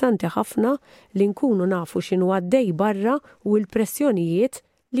importanti ħafna li nkunu nafu x'inhu għaddej barra u l-pressjonijiet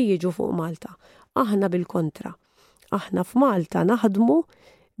li jiġu fuq Malta. Aħna bil-kontra. Aħna f'Malta naħdmu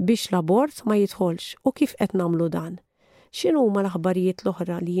biex l-abort ma jidħolx u kif qed nagħmlu dan. X'inhu huma l-aħbarijiet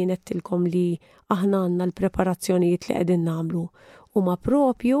l-oħra li jien qedtilkom li aħna għandna l-preparazzjonijiet li qegħdin nagħmlu huma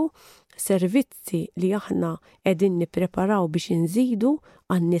propju servizzi li aħna qegħdin nippreparaw biex inżidu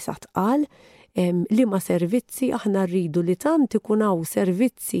għan-nisa tqal li ma servizzi aħna rridu li tant ikun hawn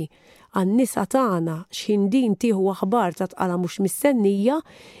servizzi għan-nisa tagħna x'in din tieħu aħbar ta' tqala mhux mistennija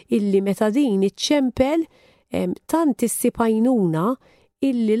illi meta din iċċempel tant issib għajnuna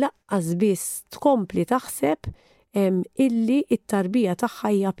illi laqqas biss tkompli taħseb illi it-tarbija tagħha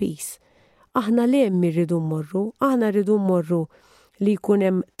hija pis. Aħna lejn irridu mmorru, aħna rridu mmorru li jkun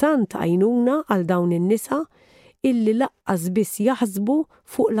hemm tant għajnuna għal dawn in-nisa illi laqqas biss jaħsbu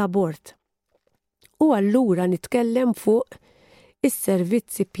fuq l-abort. U allura nitkellem fuq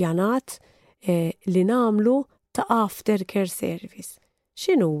is-servizzi ppjanat li nagħmlu ta' aftercare service.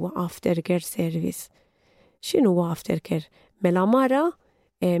 X'inhu huwa aftercare service? X'inhu huwa aftercare? Mela mara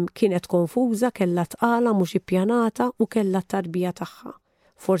kienet konfuża kellha tqala mhux ippjanata u kellha t-tarbija tagħha.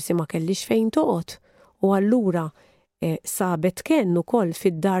 Forsi ma kellix fejn toqgħod u allura sabet kien ukoll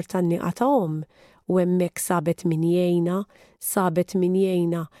fid-dar tan-nieqa ta' u hemmhekk sabet min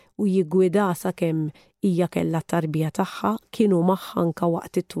jgħinha u jiggwida sakemm hija kellha t-tarbija tagħha, kienu magħha anke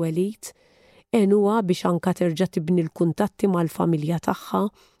waqt it-twelid, għenuha biex anke terġa' tibni l-kuntatti mal-familja tagħha,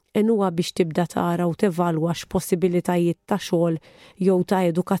 għenuha biex tibda tara u tevalwa x'possibilitajiet ta' xogħol jew ta'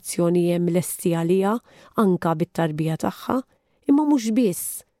 edukazzjoni hemm lesti għaliha anke bit-tarbija tagħha, imma mhux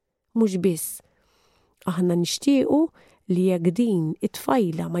biss. Aħna nixtiequ li jekk din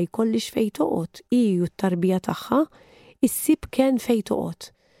it-tfajla ma jkollix fejn toqgħod u t-tarbija tagħha issib kien fejn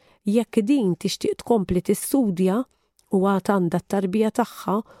toqgħod. Jekk din tixtieq tkompli tistudja u għad għandha t-tarbija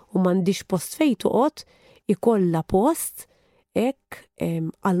tagħha u m'għandix post fejn toqgħod, ikollha post hekk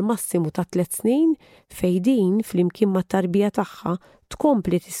għal massimu ta' 3 snin fejn din flimkien mat-tarbija tagħha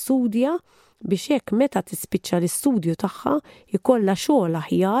tkompli tistudja biex hekk meta tispiċċa l-istudju tagħha ikollha xogħol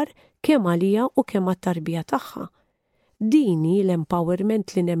aħjar kemm għalija u kemm għat-tarbija tagħha. Dini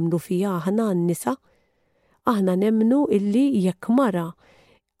l-empowerment li nemmnu fiha aħna n-nisa. Aħna nemmnu illi jekk mara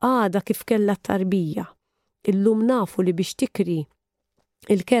għada kif kellha t-tarbija. Illum nafu li biex tikri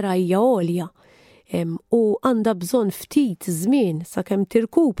il-kera hija għolja u għandha bżonn ftit żmien sakemm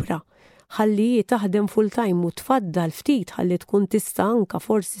tirkupra ħalli taħdem full time u tfaddal ftit ħalli tkun tista' anke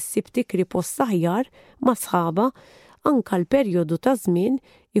forsi ssib tikri post aħjar ma' sħaba anke l-perjodu ta' żmien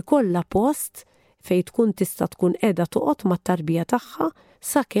ikollha post fejn tkun tista' tkun qiegħda toqgħod mat-tarbija tagħha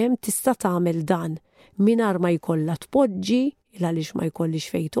sakemm tista' tagħmel dan mingħajr ma jkollha tpoġġi għaliex ma jkollix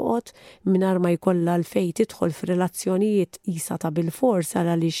fejn toqgħod, mingħajr ma jkollha l-fejn tidħol f'relazzjonijiet qisha ta' bil-fors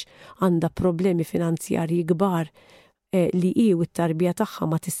għaliex għandha problemi finanzjarji kbar li hi u t-tarbija tagħha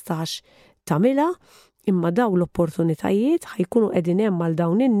ma tistax tagħmilha, imma dawn l-opportunitajiet ħajkunu qegħdin hemm għal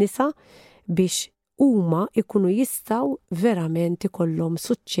dawn in-nisa biex huma ikunu jistgħu verament ikollhom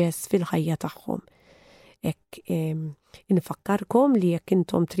suċċess fil-ħajja tagħhom. Hekk infakkarkom li jekk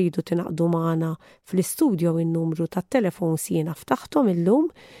intom tridu tinaqdu magħna fl-istudju in-numru tat-telefon jiena ftaħthom illum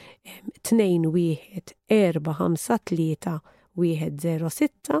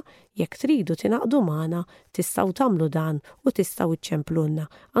 21453 jekk tridu tinaqdu magħna tistgħu tagħmlu dan u tistgħu iċċemplunna.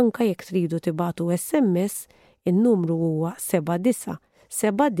 Anke jekk tridu tibagħtu SMS in-numru huwa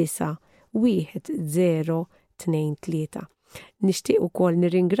 7979 1023. Nixtieq ukoll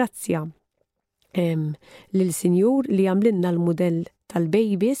nirringrazzja lill-Sinjur li għamlinna l-mudell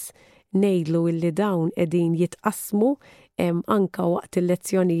tal-babies ngħidlu illi dawn qegħdin jitqasmu anka waqt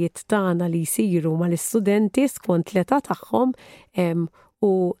il-lezzjonijiet tagħna li jsiru mal-istudenti skont l-età tagħhom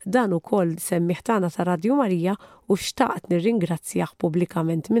u dan ukoll semmiħ tagħna ta' Radju Marija u xtaqt nirringrazzjah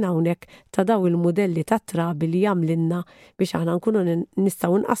pubblikament minn hawnhekk ta' daw il-modelli ta' trabi li jagħmlilna biex aħna nkunu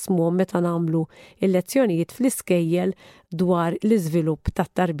nistgħu nqasmuhom meta nagħmlu il-lezzjonijiet fl-iskejjel dwar l-iżvilupp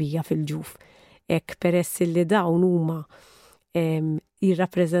tat-tarbija fil-ġuf. Hekk peress li dawn huma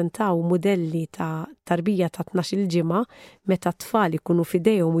jirrappreżentaw modelli ta' tarbija ta' 12 ġimgħa meta t-tfal ikunu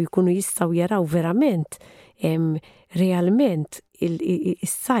f'idejhom u jkunu jistgħu jaraw verament realment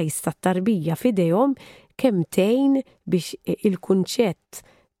is-sajs tat-tarbija f'idejhom kemm tgħin biex il-kunċett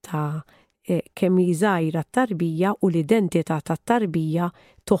ta' kemm jiżgħira t-tarbija u l-identità tat-tarbija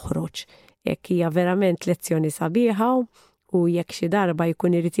toħroġ. Hekk hija verament lezzjoni sabiħa u jekk xi darba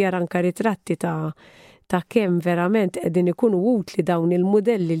jkun irid jara anke ritratti ta' ta' kemm verament qegħdin ikunu utli dawn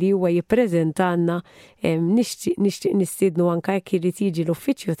il-modelli li huwa jippreżentanna, nixtieq nistiednu anke jekk irid jiġi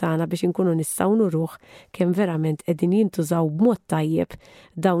l-uffiċċju tagħna biex inkunu nistgħu nuruh kemm verament qegħdin jintużaw b'mod tajjeb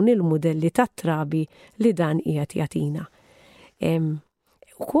dawn il-modelli tat-trabi li dan qiegħed jagħtina.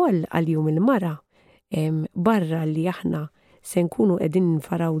 Ukoll għal-jum il-mara, barra li aħna se nkunu qegħdin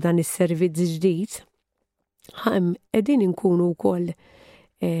nfaraw dan is-servizz ġdid, qegħdin inkunu wkoll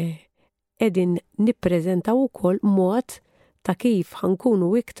qegħdin nippreżentaw ukoll mod ta' kif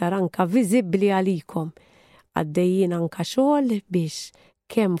ħankunu iktar anka viżibbli għalikom. Għaddejjin anka xogħol biex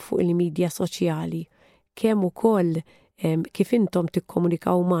kemm fuq il-medja soċjali, kemm ukoll kif intom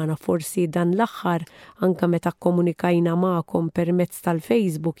tikkomunikaw magħna forsi dan l-aħħar anka meta kkomunikajna magħkom permezz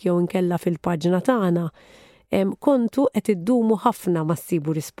tal-Facebook jew inkella fil-paġna tagħna, kontu qed iddumu ħafna ma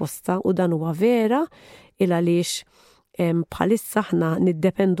ssibu risposta u dan huwa vera għaliex bħalissa aħna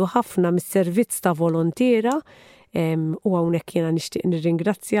niddependu ħafna mis-servizz ta' volontiera u hawnhekk jiena nixtieq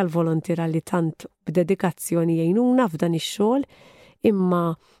nirringrazzja l-volontiera li tant b'dedikazzjoni jgħinuna f'dan ix-xogħol, imma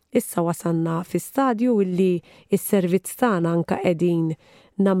issa wasanna fi stadju illi is-servizz tagħna anke qegħdin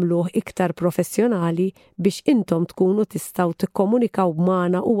nagħmluh iktar professjonali biex intom tkunu tistgħu tikkomunikaw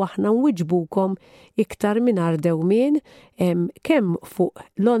magħna u aħna nwiġbukom iktar mingħajr dewmien kemm fuq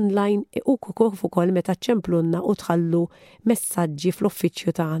l-online u fuq ukoll meta ċemplunna u tħallu messaġġi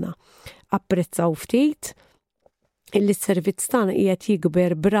fl-uffiċċju tagħna. Apprezzaw ftit illi s-servizz tagħna qiegħed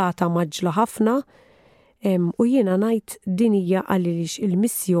jikber brata maġla ħafna u jiena ngħid din hija għaliex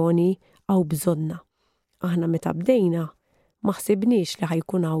il-missjoni hawn bżonna. Aħna meta bdejna ma ħsibniex li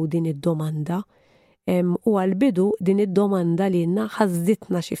ħajkun hawn din id-domanda u għal-bidu din id-domanda li lna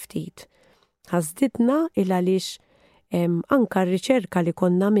ħażditna xi ftit. Ħażditna għaliex anke r-riċerka li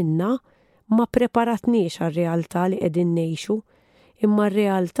konna minna ma preparatniex għar-realtà li qegħdin ngħixu, imma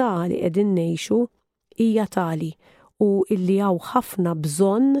r-realtà li qegħdin ngħixu hija tali u illi hawn ħafna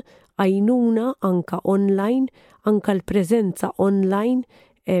bżonn għajnuna anka online, anka l-preżenza online.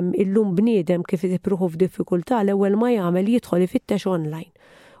 Illum bniedem kif itipruħu f'diffikultà l-ewwel ma jagħmel jidħol ifittex online.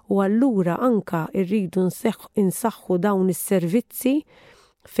 U allura anka rridu insaħħu dawn is-servizzi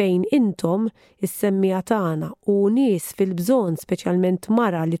fejn intom is-semmija tagħna u nies fil-bżonn speċjalment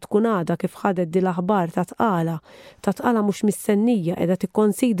mara li tkun għadha kif ħadet di l-aħbar ta' tqala mhux mistennija qiegħda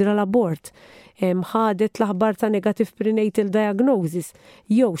tikkonsidra l-abort, ħadet l-aħbar ta' negative prenatal diagnosis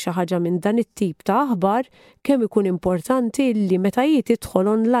jew xi ħaġa minn dan it-tip ta' aħbar, kemm ikun importanti li meta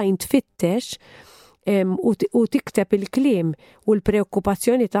tidħol online tfittex u tikteb il-kliem u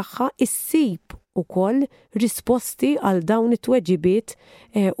l-preokkupazzjoni tagħha issib ukoll risposti għal dawn it-tweġibiet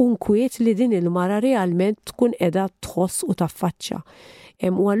u nkwiet li din il-mara realment tkun qiegħda tħoss u taffaċċja.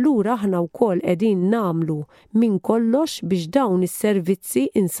 U allura aħna wkoll qegħdin nagħmlu minn kollox biex dawn is-servizzi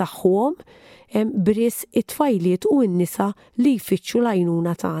insaħħuhom bris it-tfajliet u n-nisa li jfittxu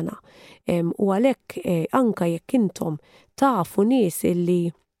l-għajnuna tagħna. U għalhekk anke jekk intom tafu nies illi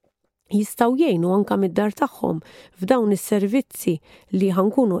jistgħu jgħinu anke mid-dar tagħhom f'dawn is-servizzi li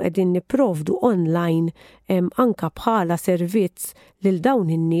ħankunu qegħdin nipprovdu online anke bħala servizz lil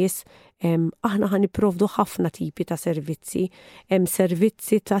dawn in-nies, aħna ħanipprovdu ħafna tipi ta' servizzi. Hemm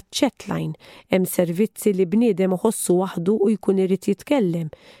servizzi ta' chatline, hemm servizzi li bniedem iħossu waħdu u jkun irid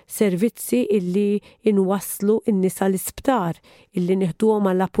jitkellem, servizzi illi inwasslu n-nisa l-isptar, illi nieħduhom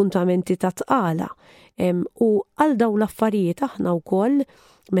għall appuntamenti ta' tqala. U għal dawn l-affarijiet aħna wkoll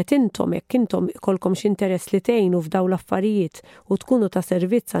met intom jekk intom ikolkom x'interess li tgħinu f'daw l-affarijiet u tkunu ta'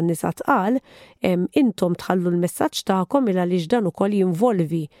 servizz għan-nisa tqal, intom tħallu l-messaġġ tagħkom għaliex dan ukoll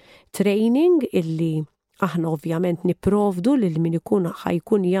jinvolvi training illi aħna ovvjament nipprovdu lil min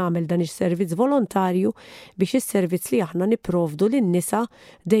ħajkun jagħmel dan is-servizz volontarju biex is-servizz li aħna nipprovdu lin-nisa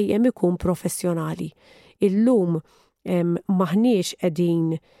dejjem ikun professjonali. Illum maħniex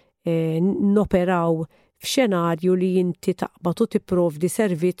qegħdin noperaw f'xenarju li inti taqbad u tipprovdi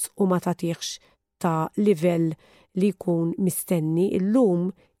servizz u ma tagħtihx ta' livell li jkun mistenni. Illum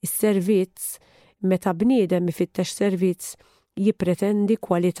is-servizz meta bniedem ifittex servizz jippretendi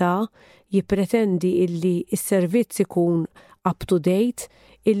kwalità, jippretendi illi is-servizz ikun up to date,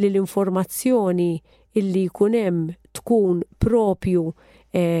 illi l-informazzjoni illi jkun hemm tkun propju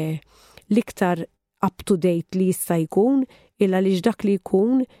l-iktar up to date li jista' jkun, illa li dak li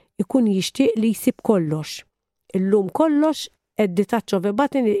jkun jixtieq li jsib kollox. Illum kollox eddi taċċo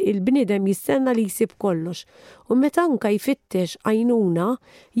batin il-bniedem jistenna li jsib kollox. U meta anke jfittex għajnuna,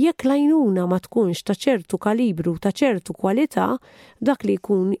 jekk l-għajnuna ma tkunx ta' ċertu kalibru, ta' ċertu kwalità, dak li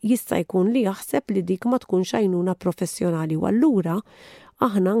jkun jista' jkun li jaħseb li dik ma tkunx għajnuna professjonali. U allura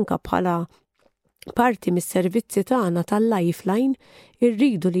aħna anke bħala parti mis-servizzi tagħna tal-Lifeline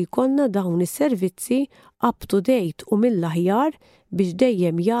irridu li jkollna dawn is-servizzi up to date u mill-aħjar biex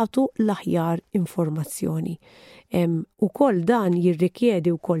dejjem jagħtu l-aħjar informazzjoni. Ukoll dan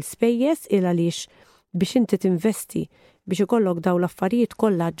jirrikjedi wkoll spejjeż il għaliex biex inti tinvesti biex ikollok dawn l-affarijiet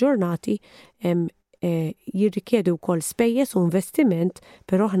kollha aġġornati jirrikjedi wkoll spejjeż u investiment,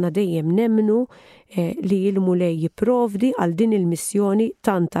 però aħna dejjem nemmnu li l-mulej jipprovdi għal din il-missjoni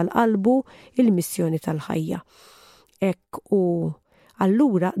tant tal-qalbu il-missjoni tal-ħajja. U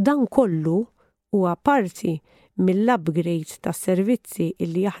allura dan kollu huwa parti mill-upgrade tas servizzi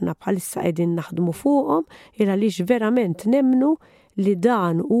illi aħna bħalissa qegħdin naħdmu fuqhom għaliex verament nemmnu li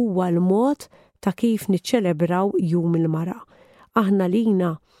dan huwa l-mod ta' kif niċċelebraw Jum il-Mara. Aħna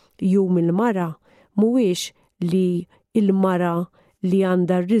lina Jum il-Mara mhuwiex li il-mara li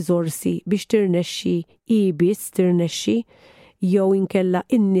għandha r-riżorsi biex tirnexxi ibis tirnexxi jew inkella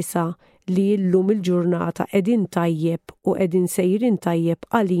in-nisa li llum il-ġurnata qegħdin tajjeb u qegħdin sejrin tajjeb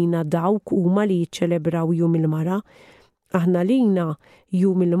għalina dawk huma li jiċċelebraw Jum il-Mara. Aħna lina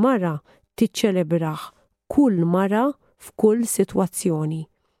Jum il-Mara tiċċelebrah kull mara f'kull sitwazzjoni.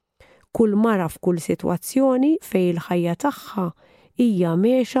 Kull mara f'kull sitwazzjoni fejn il-ħajja tagħha hija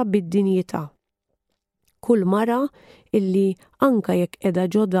mexxa bid-dinjità. Kull mara illi anka jekk qiegħda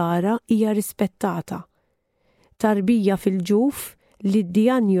ġodara hija rispettata. Tarbija fil-ġuf li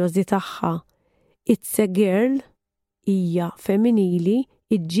d-dijanjosi tagħha it's a girl hija femminili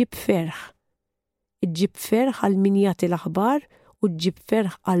iġġib ferħ. Iġġib ferħ għal min jagħti l-aħbar u ġġib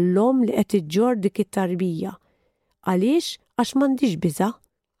ferħ għall-om li qed iġġor dik it-tarbija. Għaliex għax m'għandix biża'.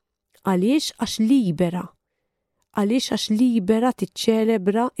 Għaliex għax libera. Għaliex għax libera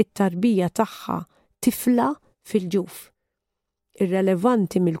tiċċelebra it-tarbija tagħha tifla fil-ġuf.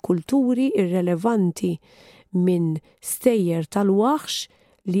 Irrelevanti mill-kulturi, irrelevanti minn stejjer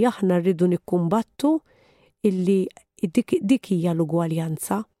tal-waħx li aħna rridu nikkumbattu illi dik hija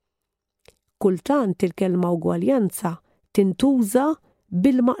l-ugwaljanza. Kultant il-kelma ugwaljanza tintuża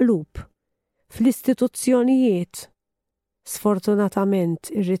bil-maqlub fl-istituzzjonijiet.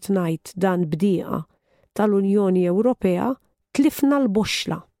 Sfortunatament irrid ngħid dan bdieqa tal-Unjoni Ewropea tlifna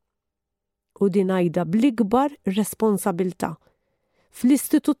l-boxla. U din għajda bl-ikbar responsabilità.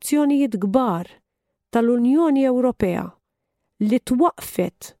 Fl-istituzzjonijiet kbar tal-Unjoni Ewropea li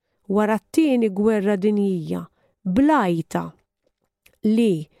twaqfet wara t-tieni gwerra dinjija blajta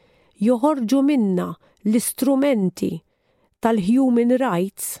li joħorġu minna l-istrumenti tal-human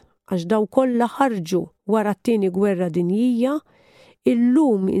rights għax daw kollha ħarġu wara t-tieni gwerra dinjija,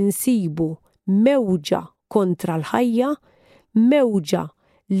 illum insibu mewġa kontra l-ħajja, mewġa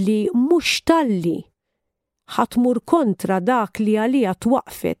li mhux talli ħatmur kontra dak li għalija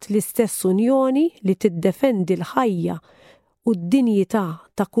twaqfet l-istess unjoni li tiddefendi l-ħajja u d-dinjità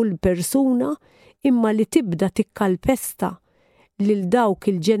ta' kull persuna imma li tibda tikkalpesta lil dawk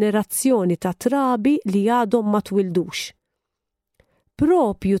il-ġenerazzjoni ta' trabi li għadhom ma twildux.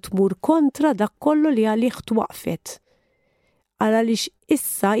 Propju tmur kontra dak kollu li għalih twaqfet. Għaliex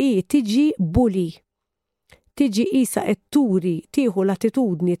issa tiġi buli. Tiġi isa etturi tieħu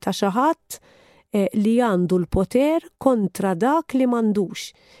l-attitudni ta' xi ħadd li għandu l-poter kontra dak li m'għandux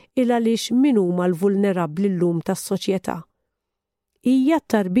għaliex min huma l-vulnerabbli llum tas-soċjetà. Hija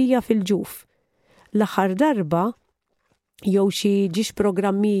tarbija fil-ġuf. L-aħħar darba jew xi ġiex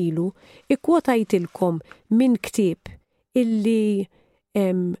programmi ilu ikkwotajtilkom minn ktieb illi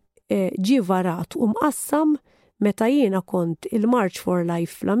ġie varat u mqassam meta jiena kont il-March for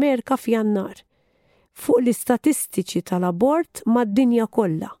Life fl-Amerika f'Jannar fuq l-istatistiċi tal-abort mad-dinja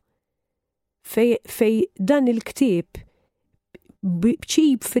kollha. Fej dan il-ktieb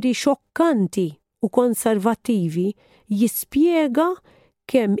b'ċifri xokkanti u konservattivi jispjega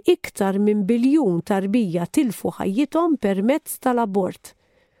kemm iktar minn biljun tarbija tilfu ħajjithom permezz tal-abort.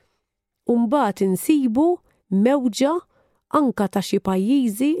 U mbagħad insibu mewġa anka ta' xi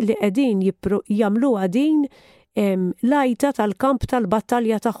pajjiżi li qegħdin jagħmluha din lajta tal-kamp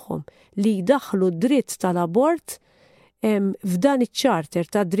tal-battalja tagħhom li jdaħħlu d-dritt tal-abort f'dan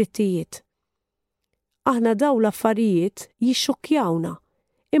iċ-charter ta' drittijiet. Aħna daw l-affarijiet jixxokkjawna,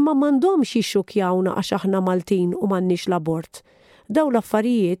 imma m'għandhomx jixxokkjawna għax aħna Maltin u m'għandniex l-abort. Daw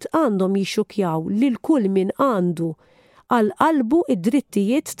l-affarijiet għandhom jixxokkjaw lil kull min għandu għal qalbu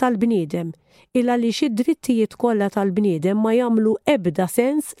id-drittijiet tal-bniedem, għaliex id-drittijiet kollha tal-bniedem ma jagħmlu ebda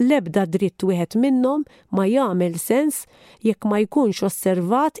sens, l-ebda dritt wieħed minnhom ma jagħmel sens jekk ma jkunx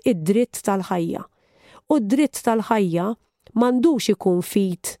osservat id-dritt tal-ħajja. U d-dritt tal-ħajja m'għandux ikun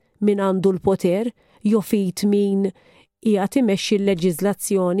fit min għandu l-poter jew fit min qiegħed imexxi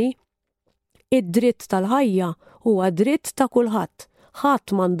l-leġiżlazzjoni. Id-dritt tal-ħajja huwa dritt ta' kulħadd.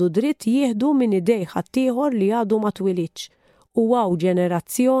 ħadd m'għandu dritt jieħdu minn idej ħaddieħor li għadu ma twilidx. U għaw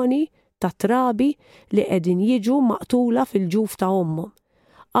ġenerazzjoni ta' trabi li qegħdin jiġu maqtula fil-ġuf ta' ommhom.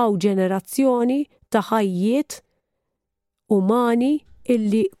 Għaw ġenerazzjoni ta' ħajjiet umani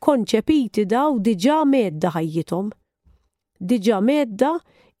illi konċepiti daw diġà medda ħajjithom. Diġà medda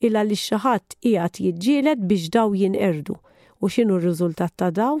illa li xi ħadd qiegħed jiġġieled biex daw jinqerdu. U x'inhu r-riżultat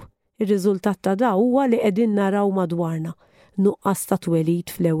ta' daw? Ir-riżultat ta' daw huwa li qegħdin naraw madwarna. Nuqqas ta'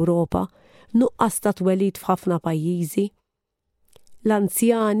 twelid fl-Ewropa, nuqqas ta' twelid f'ħafna pajjiżi.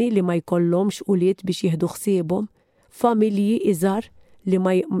 L-anzjani li ma jkollhomx ulied biex jieħdu ħsiebhom, familji iżgħar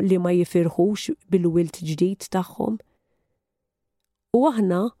li ma jifirħux bil-wild ġdid tagħhom. U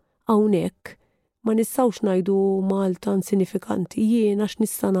aħna hawnhekk ma nistgħux ngħidu Malta insinifikanti, jiena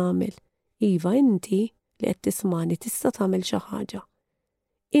x'nista' nagħmel. Iva, inti li qed tismani tista' tagħmel xi ħaġa.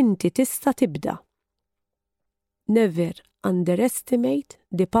 Inti tista' tibda. Never underestimate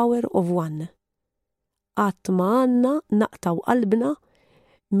the power of one. Qatt ma għandna naqtaw qalbna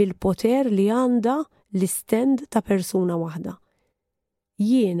mill-poter li għandha l-istend ta' persuna waħda.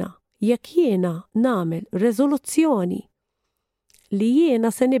 Jekk jiena nagħmel riżoluzzjoni li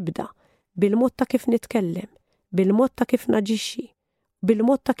jiena se nibda bil-mod ta' kif nitkellem, bil-mod ta' kif naġixxi,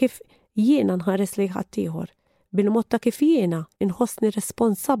 bil-mod ta' kif jiena nħares lejn ħaddieħor, bil-mod ta' kif jiena inħossni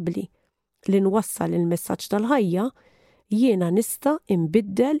responsabbli li nwassal il-messaġġ tal-ħajja, jiena nista'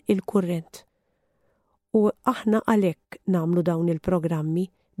 inbiddel il-kurrent. U aħna għalhekk nagħmlu dawn il-programmi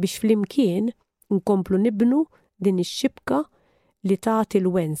biex flimkien nkomplu nibnu din ix-xibka li tagħti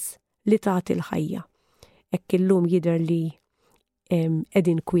l-wens, li tagħti l-ħajja. Hekk illum jidher li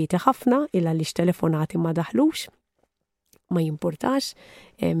qegħdin kwieti ħafna illa li x-telefonati ma daħlux, ma jimpurtax,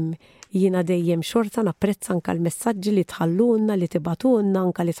 jiena dejjem xorta napprezza anke l-messaġġi li tħallunna, li tibatulna,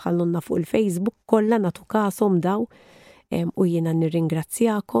 anke li tħallunna fuq il-Facebook, kollha nagħtu kasom daw u jiena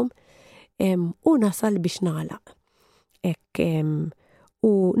nirringrazzjakom. U nasal biex nagħlaq.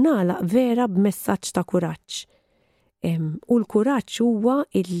 U nagħlaq vera b'messaġġ ta' kuraġġ. U l-kuraġġ huwa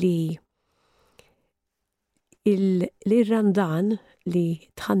illi l-Randan li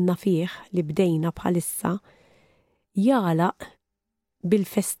tħanna fih li bdejna bħalissa jagħlaq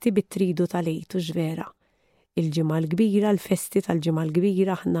bil-festi bit-tridu tal-Ejtu ġvera. Il-ġimgħa l-kbira, l-festi tal-ġimgħa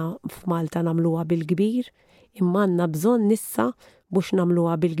l-kbira aħna f'Malta nagħmluha bil-kbir, imma għandna bżonn issa biex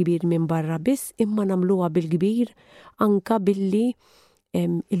nagħmluha bil-kbir minn barra biss, imma nagħmluha bil-kbir anka billi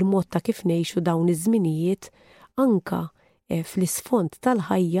il-mod ta' kif ngħixu dawn iż-żminijiet anka fl-isfond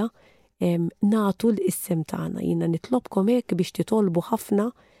tal-ħajja nagħtu l-isem tagħna. Jiena nitlobkom hekk biex titolbu ħafna,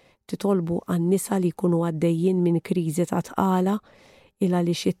 titolbu għan-nisa li jkunu għaddejjin minn kriżi ta' tqala ila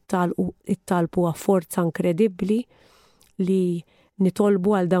li ittalbu forza inkredibbli li nitolbu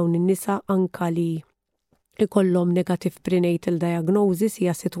għal dawn in-nisa anka li ikollhom negative prenatal diagnosis,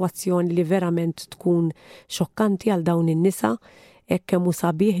 hija sitwazzjoni li verament tkun xokkanti għal dawn in-nisa, hekk hemm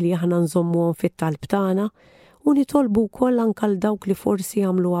sabiħ li aħna nżommuhom fit-talb tagħna u nitolbu wkoll anke għal dawk li forsi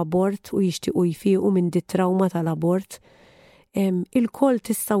jagħmlu abort u jixtiequ jfiequ minn dit-trauma tal-abort. Il-koll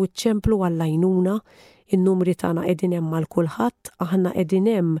tistgħu iċċemplu għall-għajnuna, in-numri tagħna qegħdin hemm għal kulħadd, aħna qegħdin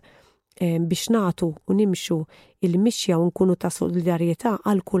hemm biex nagħtu u nimxu il-mixja u nkunu ta' solidarjetà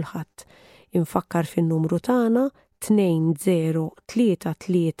għal kulħadd. Infakkar fin-numru tagħna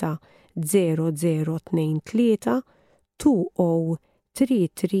 2033 0023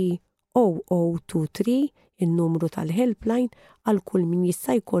 2033 0023 in-numru tal-helpline għal kull min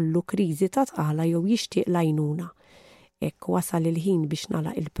jista' jkollu kriżi ta' tqala jew jixtieq l-għajnuna. Hekk wasal il-ħin biex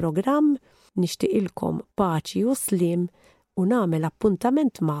nagħlaq il-programm, nixtieqilkom paċi u slim u nagħmel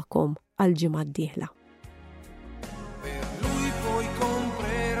appuntament magħkom għal ġimgħa d-dieħla.